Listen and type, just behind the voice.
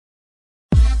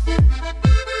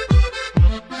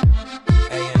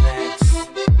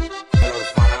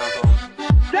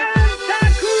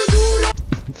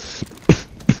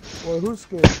Well, who's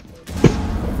scared?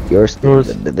 You're scared.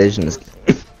 The division is.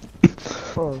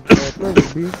 Oh,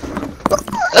 thanks, B.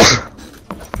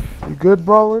 You good,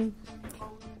 Brawlin?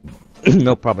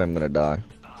 No problem. I'm gonna die.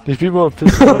 These people are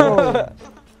pissed off.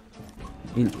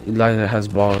 Elijah has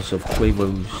balls of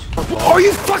Quavos. Are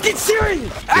you fucking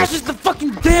serious? Ash is the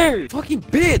fucking there! Fucking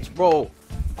bitch, bro.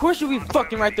 Of course you'll be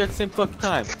fucking right there at the same fucking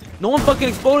time. No one fucking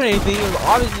exploded anything. It was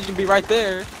obviously gonna be right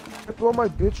there. I blow my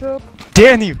bitch up?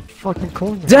 Danny! Fucking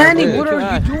corner. Danny, what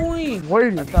are you doing?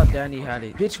 Waiting. I thought Danny had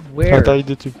it. Bitch, I where? thought you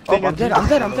did too. Oh, I'm dead, I'm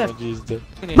dead, I'm dead. Oh, he's dead.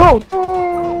 No!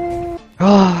 Oh,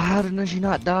 how did she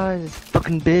not die? This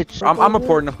fucking bitch. I'm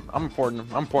reporting them. I'm reporting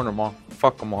them all.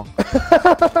 Fuck them all.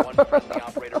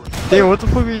 Damn, what the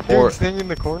fuck are you doing? Or- Standing in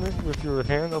the corner with your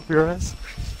hand up your ass?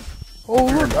 Oh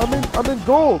look, I'm in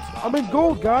gold. I'm in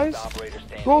gold, guys.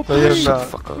 Gold Oh, yeah, 3. nah.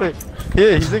 Wait,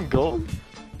 yeah, he's in gold.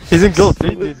 He's in gold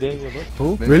 3, dude. Daniel, look.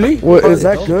 Who? Really? What is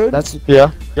that good? That's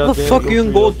Yeah. the fuck you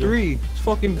in gold 3? It's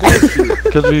fucking bullshit.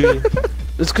 Because we.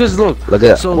 It's cause look. Look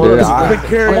at. So Dude, look, I'm I'm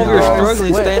carrying over here guys.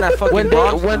 struggling, staying at fucking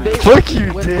bronze. when they Fuck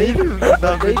you, when Dave. they- Not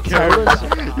they been tell carried. us- You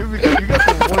got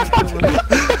the one kill.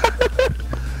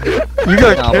 You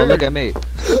got No, but carried. look at me.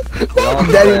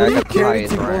 Daddy, were you carried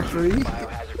to gold 3?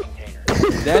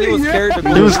 Daddy was carried to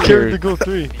gold. He was carried to go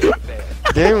 3.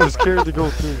 Daniel was carried to go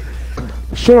 3.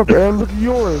 Shut up, Aaron. Look at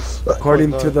yours.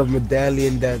 According to the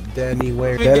medallion that Danny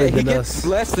wears, better He than gets us.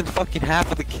 less than fucking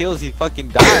half of the kills. He fucking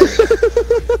dies.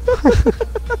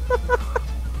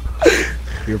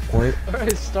 Your point.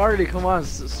 Alright, started. Come on.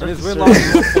 Start His the win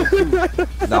search. loss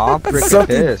is No, I'm freaking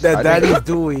Something pissed. that I didn't- Danny's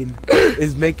doing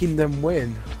is making them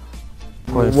win.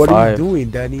 Point What are you five. doing,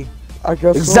 Danny? I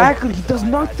guess Exactly. He does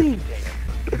nothing.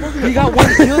 He got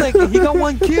one kill that game. He got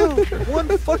one kill. One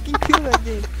fucking kill that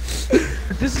game.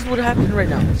 This is what happened right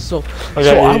now. So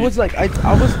Okay, I was like, I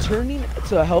was turning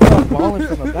to help out Ballin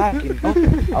from the back. You know?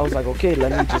 I was like, okay,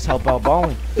 let me just help out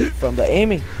Ballin from the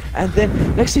aiming. And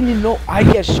then next thing you know, I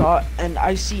get shot and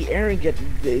I see Aaron get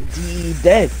DE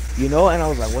dead. You know, and I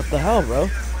was like, what the hell, bro?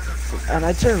 And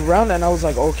I turned around and I was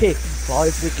like, okay,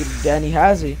 probably freaking Danny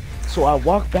has it. So I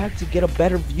walk back to get a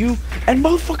better view, and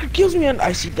motherfucker kills me, and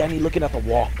I see Danny looking at the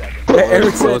wall.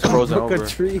 Aaron So it's said, frozen "Book a over.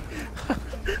 tree."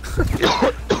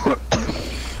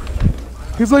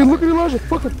 He's like, look at Elijah,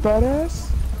 fucking fat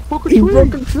ass. Fuck a He tree.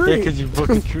 broke a tree. Yeah, because you broke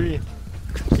a tree.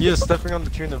 He is stepping on the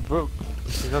tree and it broke.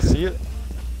 You not see it?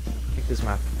 Take this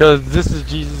map. Because this is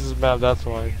Jesus' map, that's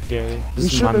why, Danny. You This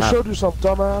is my shouldn't have map. showed yourself,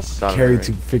 dumbass. Carried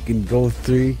to freaking gold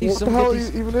 3. What the hell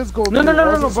even is gold? No, no, 3? no, Why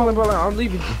no, is no, it so- Ballin, I'm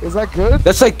leaving. Is that good?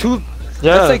 That's like two.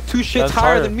 Yeah, That's like 2 shits that's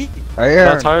higher higher. than me. Right here.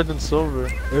 That's higher than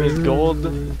silver. It's gold.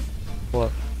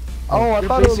 What? Oh, I You're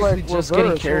thought it was basically like just reverse,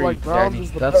 getting so, carried, like bronze Danny.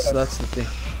 is the That's best. the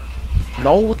thing.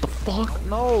 No, what the fuck?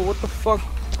 No, what the fuck?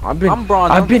 I've been I'm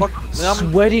bronze. I've I'm been fuck-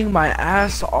 I'm- sweating my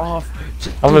ass off.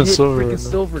 I'm to in hit silver freaking right now.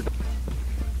 silver.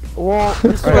 Well,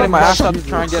 sweating my ass off to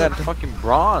try and get at fucking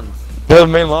bronze. The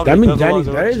main lobby. That means that's the Danny's ones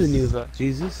better where than you, Jesus is at.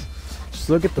 Jesus. Just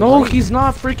look at the. No, weight. he's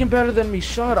not freaking better than me.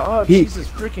 Shut up. He- Jesus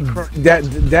freaking Christ.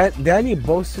 That Danny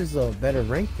boasts a better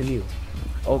rank than you.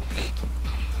 Okay.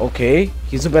 Okay.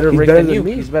 He's a better He's rank better than than you.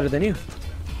 me. He's better than you.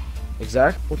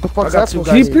 Exact. What the I fuck's got that two supposed guys.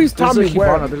 to Can you mean? please tell There's me a where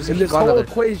Hibana, there's a in this Hibana whole there.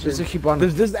 equation There's a Hibana.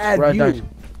 does this add Right you? down.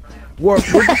 We're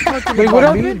just talking Wait, what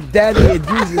about me, happened? Daddy, and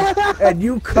Jesus, and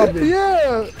you coming.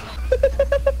 Yeah.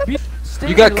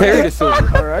 You got carried to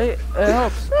silver. Alright? It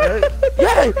helps. Alright?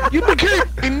 Yeah! You've been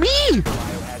carrying me!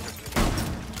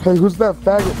 Hey, who's that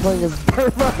faggot playing as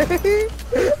Burmite?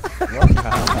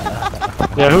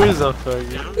 Yeah, who is that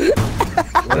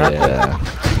faggot? Yeah.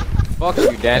 Fuck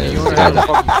you, Danny. You don't have the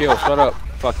fucking kill. Shut up.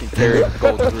 Fucking carried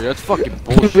gold 3. That's fucking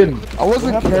bullshit. I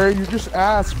wasn't carried, you just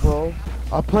asked, bro.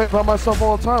 I play it by myself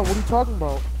all the time. What are you talking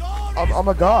about? I'm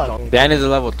a god. Danny's a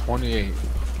level 28.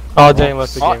 Oh, Danny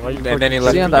left the Oh, game. Why you and then he fucking-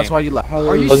 left Damn, the that's game. why you laugh. Are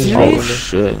Are you Oh, serious?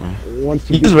 shit. Once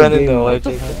He you just beat ran the into game,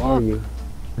 Legend. argue.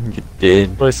 You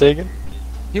did. What, say again?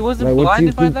 He wasn't Like once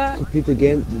you blinded by that? complete the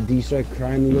game, do you start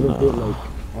crying a little bit? Like,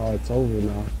 oh, it's over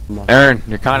now. Come on. Aaron,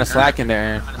 you're kind of slacking there,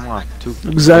 Aaron. Come on. 2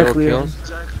 Exactly, kills.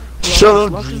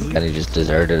 Shut up, Jesus. And he just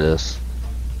deserted us.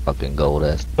 Fucking gold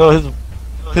ass. No,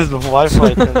 his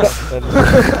Wi-Fi turned off. And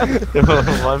his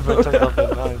Wi-Fi turned off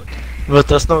at 9. But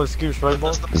that's no excuse, right,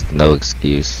 boss? There's no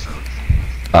excuse.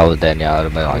 If I was Danielle, I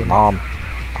would have been like, Mom,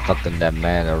 fucking that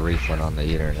man a refund on the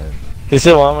internet. He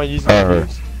said, why am I using Murder.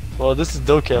 this? Well, this is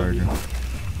Dokap.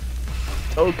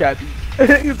 No copy.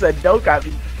 He said no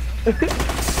copy.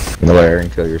 No, Aaron,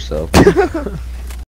 kill yourself.